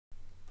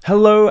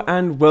Hello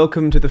and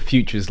welcome to the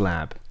Futures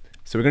Lab.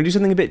 So we're going to do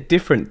something a bit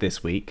different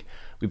this week.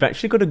 We've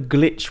actually got a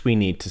glitch we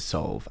need to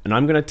solve, and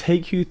I'm going to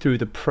take you through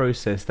the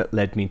process that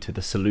led me to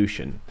the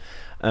solution.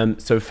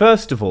 So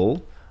first of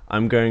all,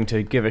 I'm going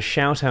to give a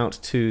shout out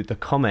to the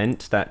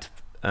comment that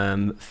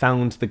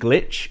found the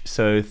glitch.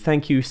 So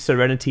thank you,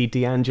 Serenity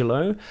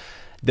D'Angelo.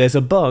 There's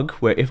a bug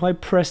where if I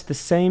press the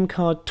same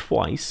card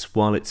twice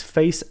while it's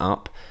face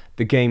up,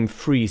 the game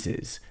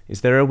freezes.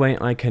 Is there a way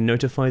I can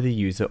notify the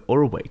user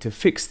or a way to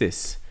fix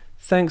this?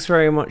 Thanks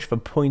very much for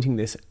pointing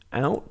this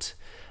out.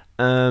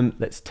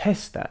 Let's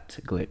test that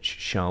glitch,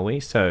 shall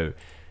we? So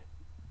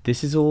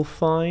this is all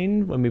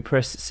fine when we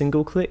press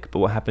single click, but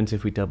what happens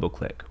if we double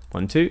click?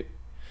 1, 2,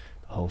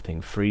 the whole thing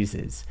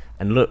freezes.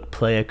 And look,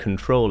 player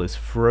control is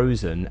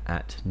frozen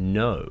at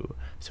no,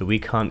 so we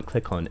can't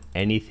click on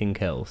anything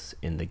else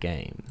in the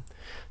game.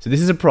 So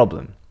this is a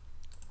problem.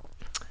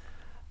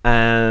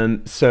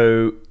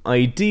 So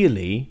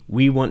ideally,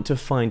 we want to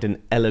find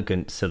an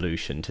elegant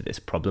solution to this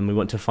problem. We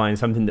want to find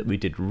something that we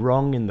did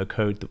wrong in the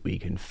code that we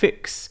can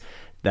fix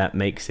that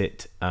makes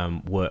it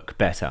work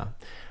better.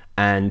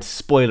 And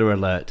spoiler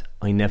alert,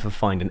 I never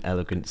find an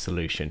elegant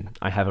solution.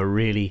 I have a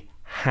really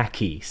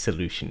hacky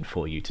solution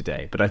for you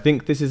today, but I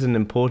think this is an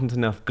important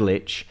enough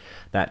glitch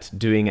that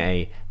doing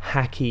a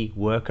hacky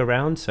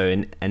workaround, so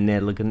an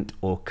inelegant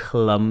or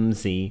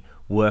clumsy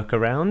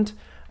workaround,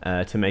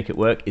 to make it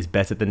work is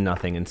better than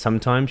nothing, and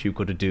sometimes you've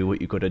got to do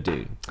what you've got to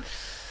do.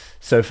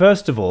 So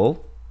first of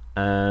all,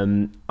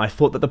 I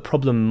thought that the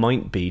problem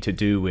might be to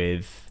do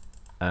with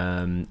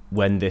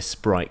when this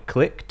sprite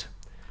clicked.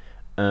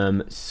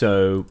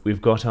 So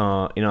we've got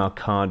in our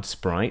card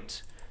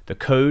sprite the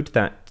code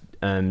that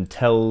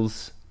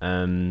tells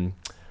the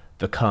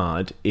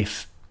card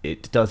if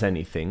it does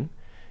anything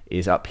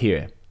is up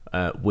here.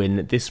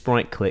 When this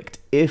sprite clicked,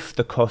 if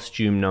the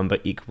costume number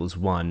equals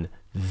 1,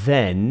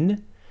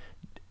 then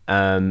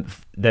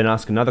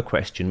ask another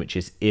question, which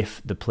is if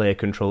the player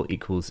control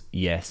equals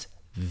yes,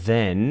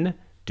 then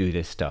do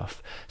this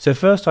stuff. So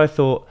first I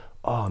thought,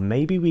 oh,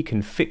 maybe we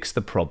can fix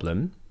the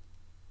problem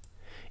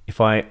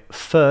if I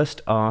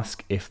first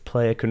ask if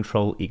player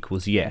control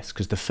equals yes,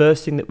 because the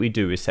first thing that we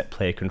do is set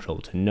player control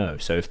to no.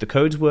 So if the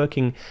code's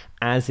working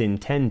as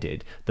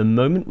intended, the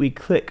moment we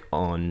click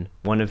on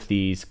one of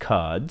these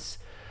cards,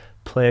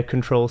 player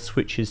control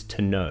switches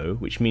to no,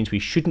 which means we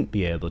shouldn't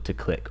be able to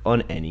click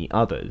on any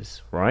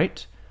others,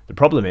 right? The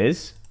problem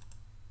is,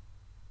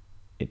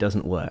 it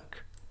doesn't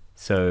work.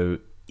 So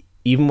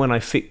even when I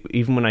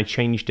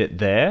changed it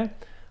there,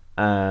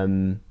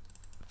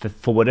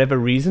 for whatever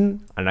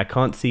reason, and I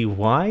can't see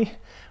why,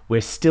 we're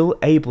still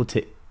able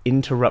to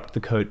interrupt the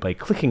code by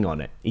clicking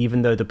on it,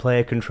 even though the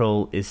player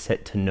control is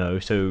set to no,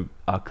 so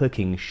our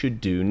clicking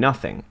should do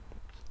nothing.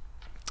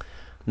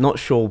 Not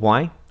sure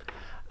why.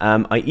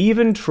 I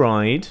even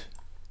tried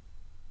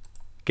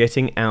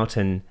getting out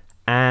an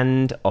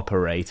AND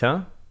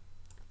operator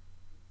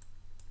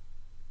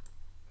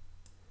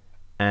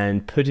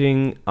and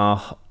putting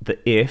the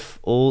if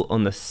all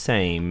on the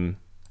same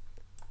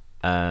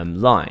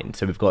line.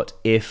 So we've got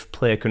if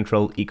player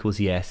control equals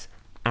yes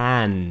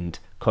and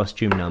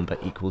costume number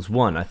equals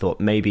 1. I thought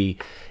maybe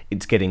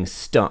it's getting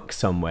stuck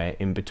somewhere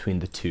in between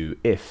the two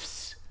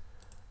ifs.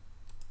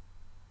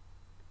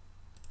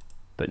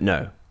 But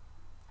no,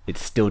 it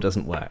still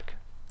doesn't work.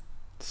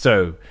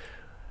 So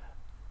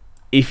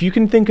if you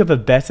can think of a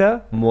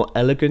better, more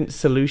elegant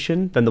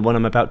solution than the one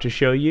I'm about to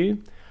show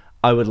you,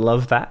 I would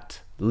love that.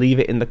 Leave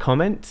it in the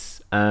comments,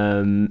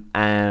 and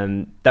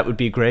that would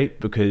be great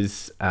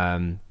because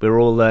we're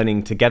all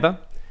learning together.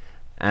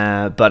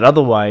 But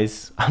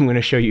otherwise, I'm going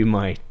to show you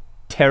my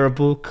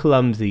terrible,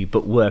 clumsy,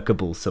 but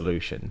workable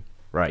solution.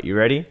 Right, you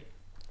ready?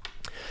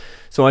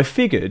 So I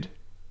figured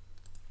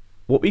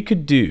what we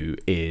could do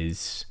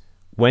is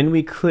when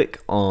we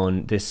click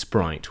on this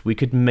sprite, we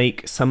could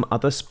make some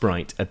other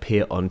sprite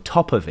appear on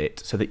top of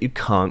it so that you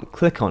can't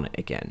click on it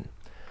again.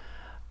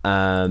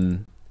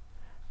 And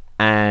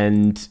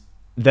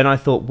then I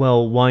thought,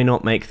 well, why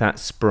not make that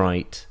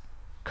sprite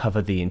cover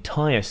the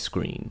entire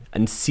screen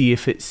and see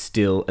if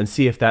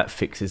that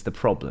fixes the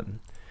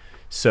problem.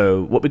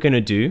 So what we're going to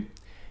do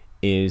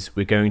is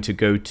we're going to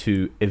go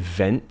to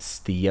events,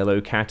 the yellow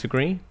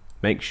category.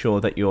 Make sure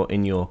that you're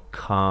in your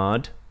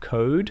card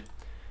code,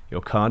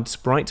 your card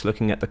sprite,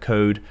 looking at the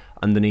code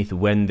underneath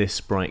when this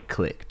sprite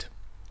clicked.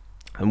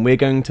 And we're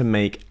going to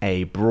make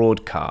a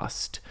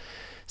broadcast.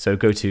 So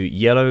go to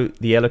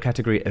the yellow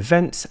category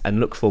events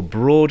and look for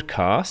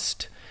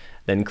broadcast.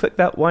 Then click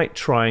that white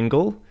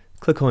triangle,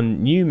 click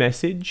on new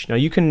message. Now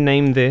you can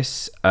name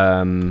this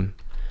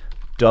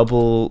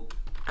double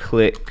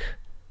click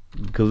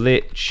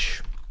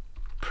glitch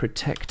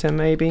protector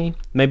maybe.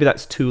 Maybe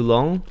that's too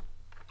long.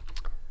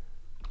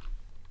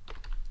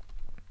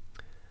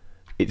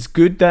 It's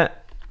good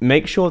that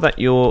make sure that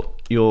your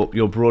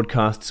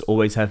broadcasts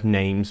always have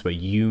names where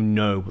you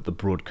know what the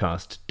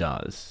broadcast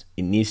does.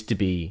 It needs to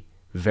be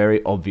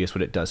very obvious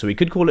what it does. So we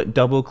could call it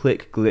double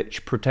click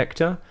glitch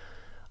protector.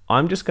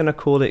 I'm just going to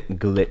call it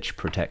glitch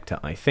protector,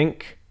 I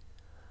think.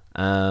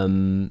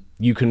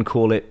 You can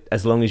call it,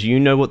 as long as you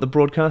know what the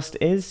broadcast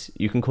is,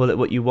 you can call it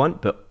what you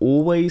want, but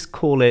always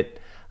call it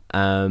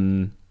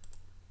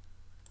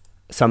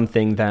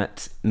something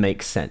that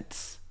makes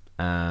sense.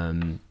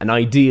 And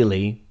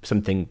ideally,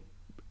 something,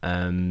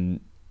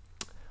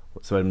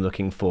 what's the word I'm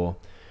looking for?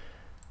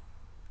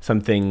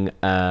 Something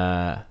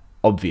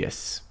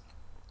obvious.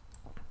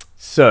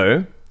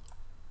 So,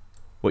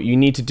 what you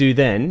need to do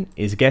then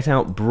is get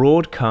out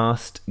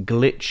Broadcast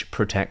Glitch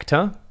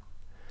Protector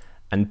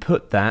and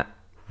put that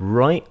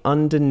right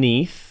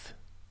underneath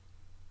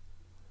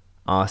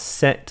our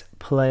Set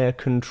Player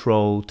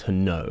Control to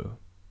No.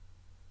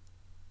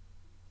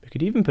 We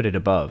could even put it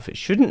above. It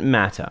shouldn't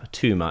matter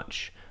too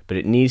much, but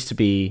it needs to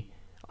be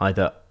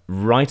either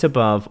right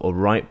above or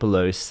right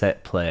below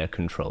Set Player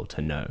Control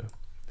to No.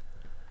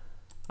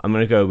 I'm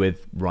going to go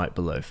with right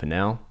below for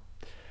now.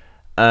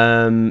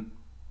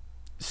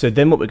 So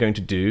then what we're going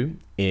to do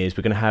is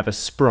we're going to have a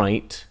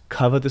sprite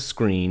cover the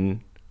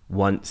screen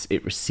once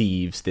it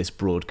receives this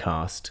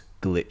Broadcast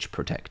Glitch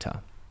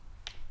Protector.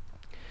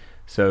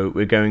 So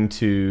we're going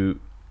to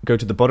go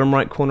to the bottom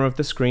right corner of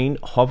the screen,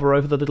 hover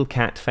over the little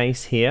cat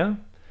face here,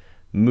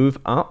 move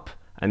up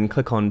and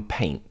click on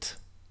Paint.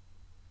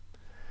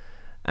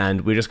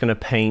 And we're just going to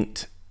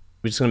paint,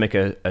 we're just going to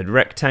make a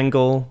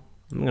rectangle.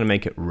 I'm going to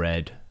make it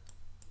red.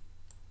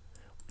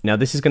 Now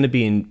this is going to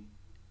be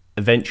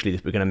eventually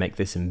we're going to make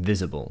this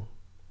invisible.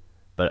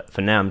 But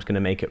for now I'm just going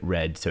to make it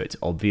red so it's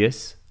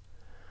obvious.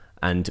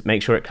 And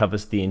make sure it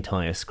covers the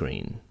entire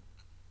screen.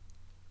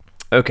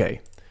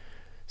 Okay,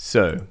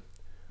 so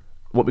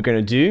what we're going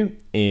to do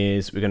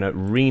is we're going to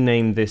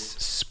rename this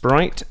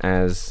sprite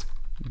as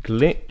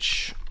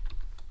Glitch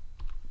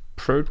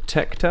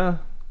Protector.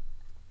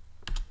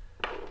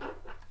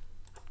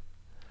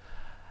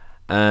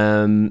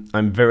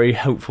 I'm very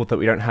hopeful that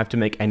we don't have to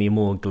make any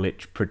more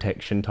glitch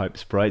protection type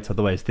sprites,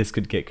 otherwise this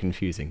could get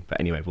confusing. But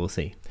anyway, we'll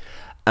see.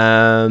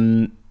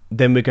 Then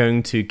we're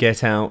going to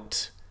get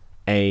out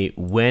a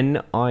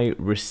when I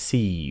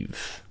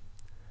receive.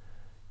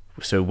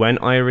 So when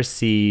I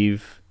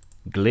receive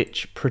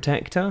Glitch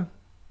Protector,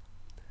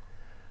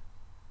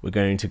 we're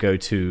going to go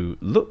to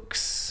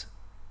Looks,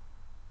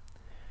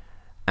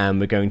 and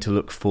we're going to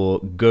look for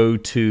Go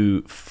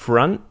to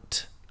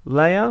Front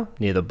Layer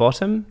near the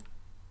bottom.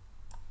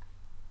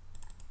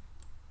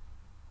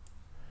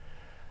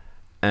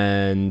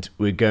 And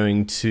we're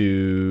going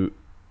to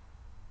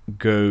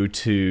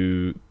get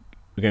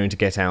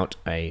out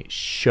a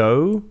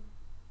Show,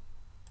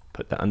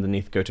 put that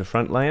underneath Go to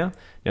Front Layer.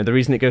 Now the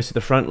reason it goes to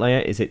the front layer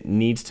is it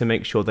needs to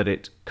make sure that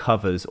it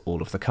covers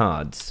all of the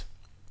cards.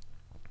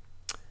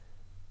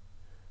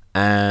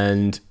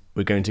 And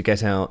we're going to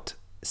get out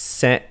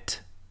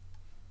Set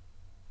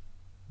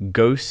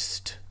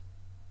Ghost.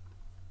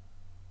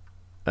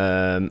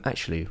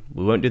 Actually,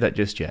 we won't do that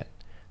just yet.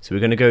 So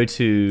we're going to go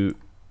to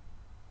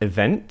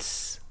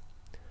Events,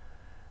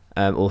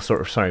 we're going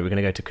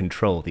to go to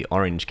Control, the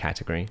orange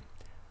category.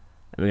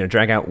 And we're going to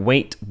drag out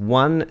Wait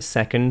 1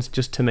 second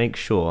just to make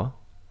sure.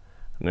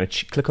 I'm going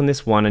to click on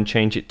this one and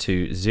change it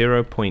to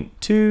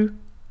 0.2.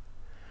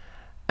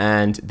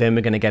 And then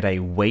we're going to get a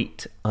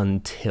Wait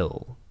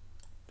Until.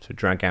 So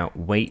drag out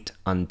Wait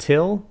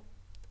Until.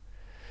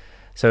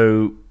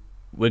 So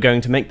we're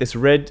going to make this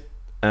red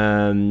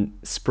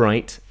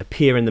sprite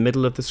appear in the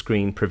middle of the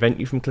screen, prevent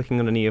you from clicking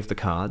on any of the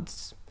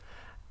cards.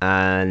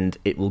 And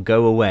it will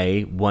go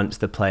away once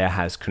the player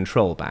has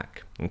control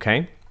back,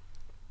 okay?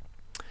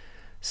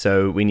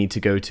 So we need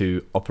to go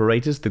to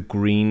Operators, the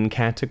green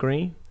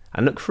category,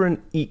 and look for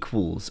an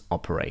equals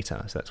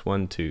operator. So that's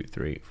 1, 2,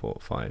 3, 4,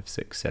 5,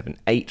 6, 7,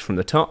 8 from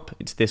the top.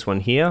 It's this one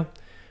here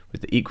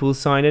with the equals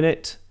sign in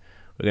it.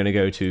 We're going to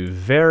go to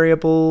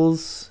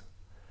Variables,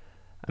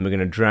 and we're going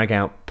to drag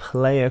out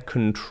Player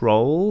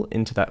Control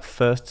into that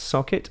first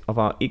socket of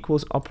our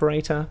equals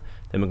operator.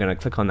 Then we're going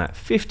to click on that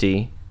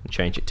 50 and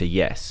change it to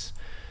yes.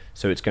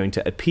 So it's going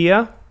to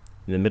appear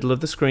in the middle of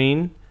the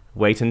screen,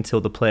 wait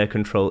until the player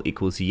control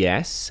equals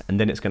yes, and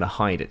then it's going to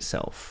hide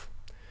itself.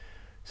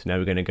 So now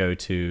we're going to go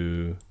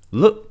to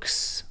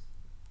Looks.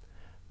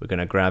 We're going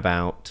to grab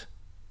out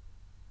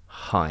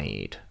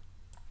Hide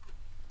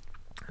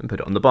and put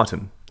it on the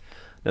bottom.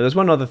 Now there's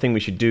one other thing we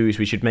should do is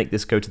we should make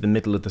this go to the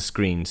middle of the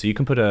screen. So you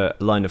can put a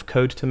line of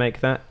code to make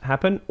that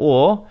happen,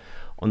 or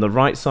on the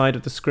right side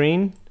of the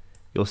screen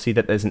you'll see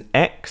that there's an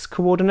X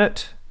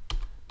coordinate.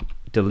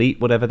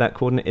 Delete whatever that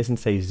coordinate is and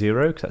say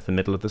 0, because that's the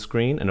middle of the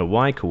screen, and a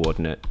Y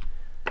coordinate.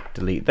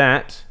 Delete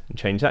that and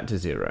change that to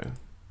 0.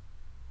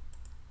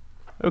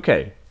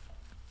 Okay,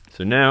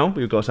 so now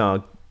we've got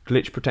our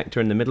glitch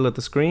protector in the middle of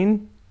the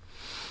screen,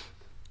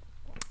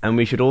 and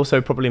we should also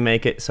probably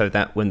make it so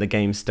that when the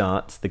game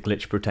starts, the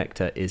glitch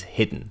protector is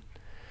hidden.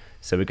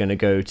 So we're going to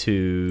go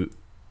to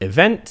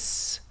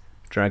Events,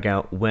 drag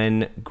out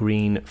When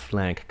Green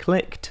Flag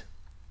Clicked,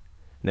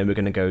 and then we're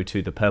going to go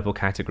to the purple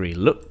category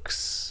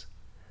Looks,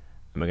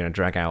 and we're going to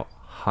drag out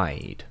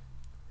Hide.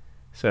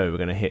 So we're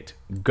going to hit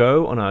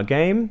Go on our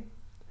game,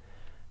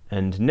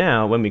 and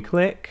now when we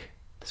click,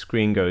 the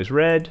screen goes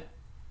red,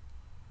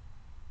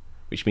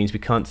 which means we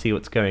can't see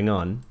what's going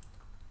on.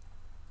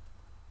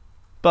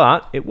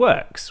 but it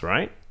works,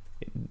 right?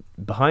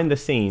 Behind the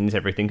scenes,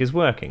 everything is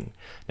working.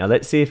 Now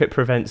let's see if it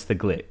prevents the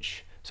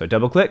glitch. So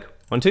double click,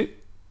 1, 2.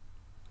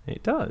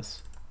 It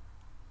does.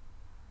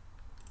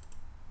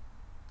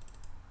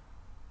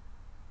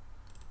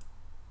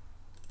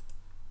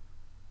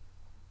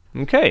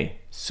 Okay,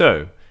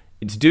 so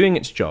it's doing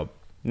its job.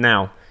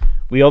 Now,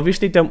 we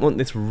obviously don't want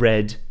this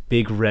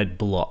big red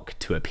block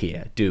to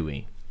appear, do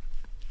we?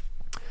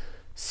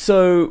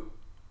 So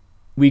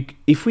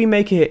if we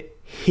make it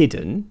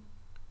hidden,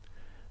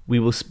 we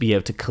will be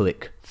able to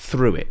click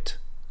through it,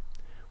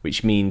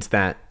 which means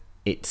that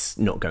it's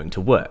not going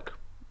to work.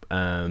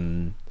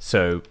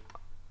 So,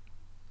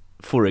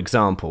 for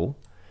example,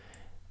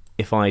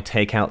 if I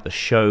take out the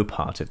show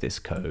part of this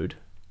code,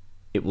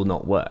 it will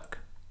not work.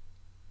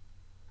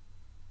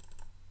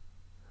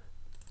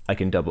 I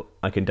can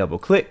double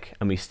click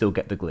and we still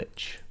get the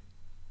glitch.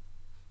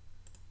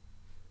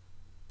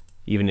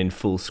 Even in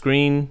full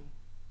screen,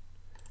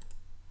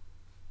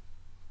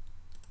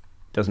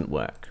 doesn't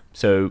work.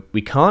 So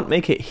we can't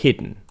make it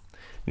hidden.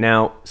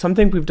 Now,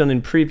 something we've done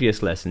in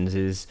previous lessons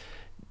is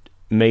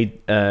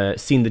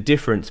seen the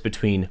difference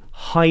between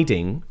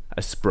hiding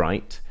a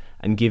sprite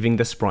and giving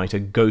the sprite a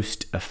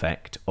ghost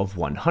effect of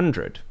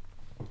 100.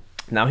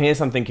 Now here's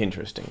something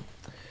interesting.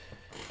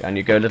 Down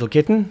you go, little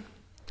kitten.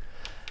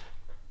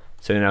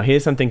 So now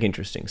here's something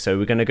interesting. So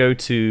we're going to go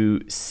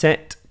to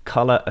set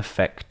color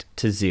effect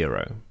to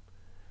 0.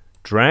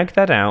 Drag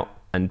that out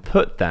and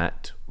put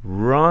that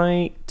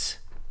right,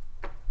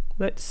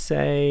 let's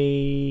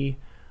say,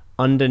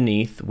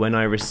 underneath when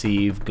I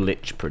receive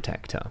glitch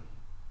protector.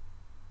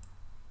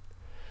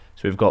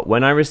 So we've got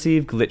when I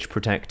receive glitch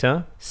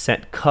protector,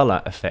 set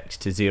color effect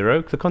to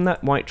 0. Click on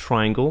that white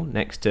triangle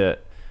next to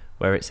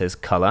where it says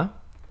color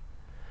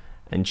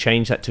and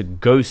change that to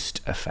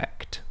ghost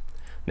effect.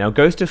 Now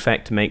ghost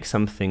effect makes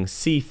something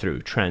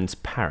see-through,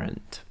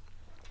 transparent.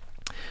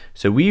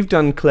 So we've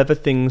done clever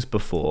things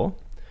before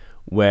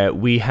where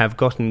we have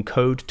gotten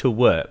code to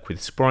work with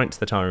sprites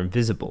that are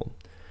invisible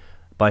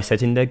by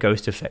setting their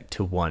ghost effect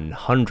to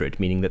 100,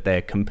 meaning that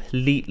they're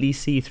completely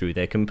see-through,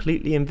 they're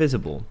completely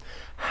invisible.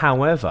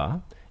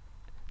 However,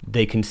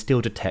 they can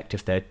still detect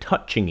if they're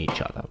touching each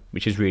other,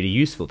 which is really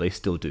useful. They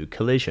still do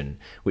collision,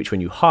 which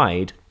when you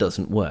hide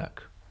doesn't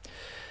work.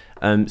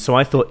 So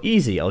I thought,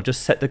 easy, I'll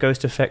just set the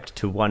ghost effect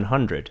to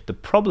 100. The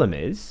problem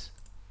is,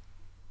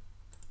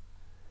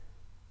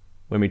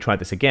 when we try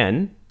this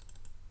again,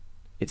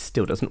 it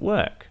still doesn't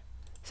work.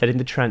 Setting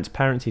the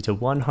transparency to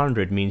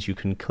 100 means you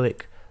can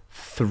click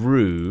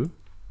through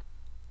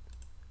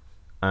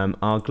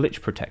our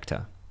glitch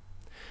protector.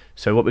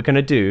 So what we're going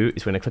to do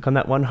is we're going to click on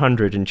that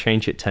 100 and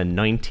change it to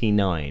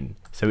 99.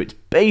 So it's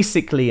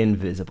basically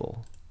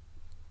invisible.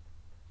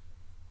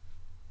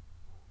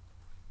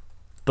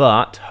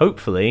 But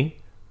hopefully,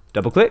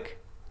 double click,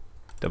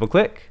 and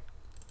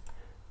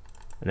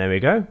there we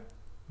go.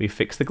 We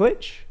fixed the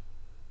glitch.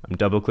 I'm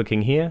double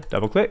clicking here,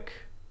 double click,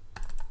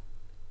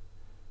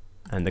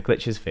 and the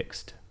glitch is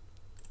fixed.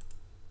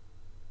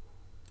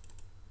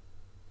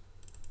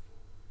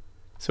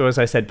 So as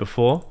I said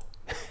before,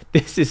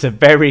 this is a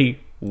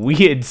very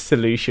weird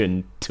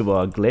solution to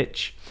our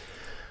glitch.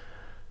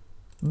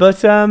 But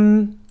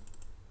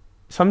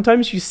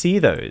sometimes you see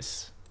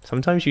those.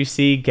 Sometimes you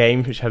see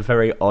games which have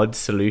very odd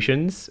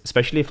solutions,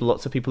 especially if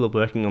lots of people are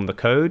working on the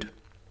code.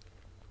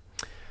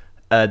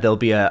 There'll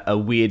be a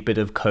weird bit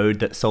of code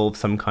that solves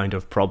some kind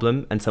of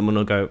problem, and someone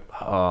will go,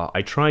 oh,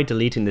 I tried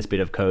deleting this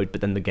bit of code,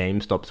 but then the game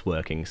stops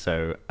working,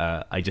 so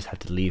I just have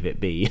to leave it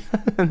be.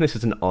 And this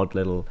is an odd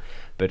little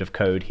bit of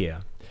code here.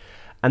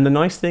 And the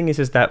nice thing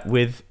is that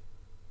with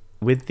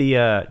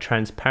the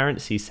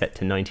transparency set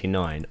to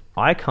 99,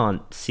 I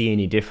can't see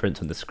any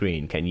difference on the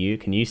screen. Can you?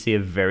 Can you see a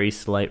very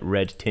slight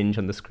red tinge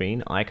on the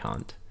screen? I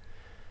can't.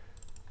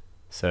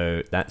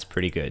 So that's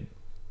pretty good.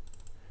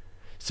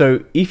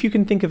 So if you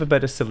can think of a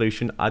better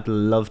solution, I'd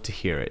love to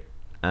hear it.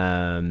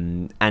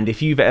 And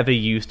if you've ever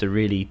used a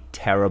really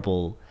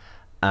terrible,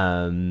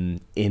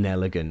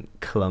 inelegant,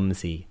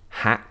 clumsy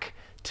hack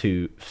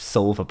to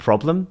solve a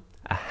problem,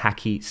 a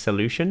hacky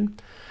solution,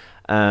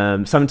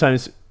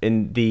 sometimes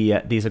in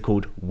these are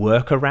called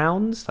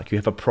workarounds. Like you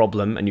have a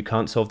problem and you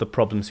can't solve the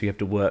problem, so you have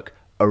to work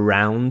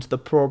around the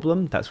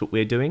problem. That's what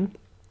we're doing,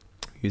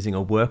 using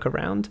a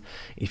workaround.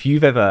 If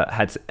you've ever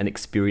had an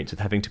experience with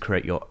having to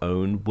create your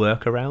own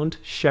workaround,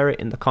 share it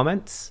in the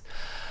comments.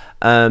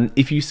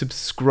 If you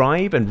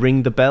subscribe and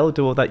ring the bell,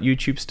 do all that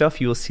YouTube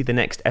stuff, you will see the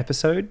next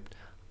episode.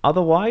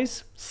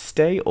 Otherwise,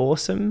 stay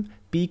awesome,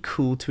 be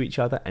cool to each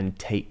other, and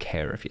take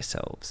care of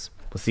yourselves.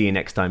 We'll see you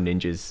next time,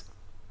 ninjas.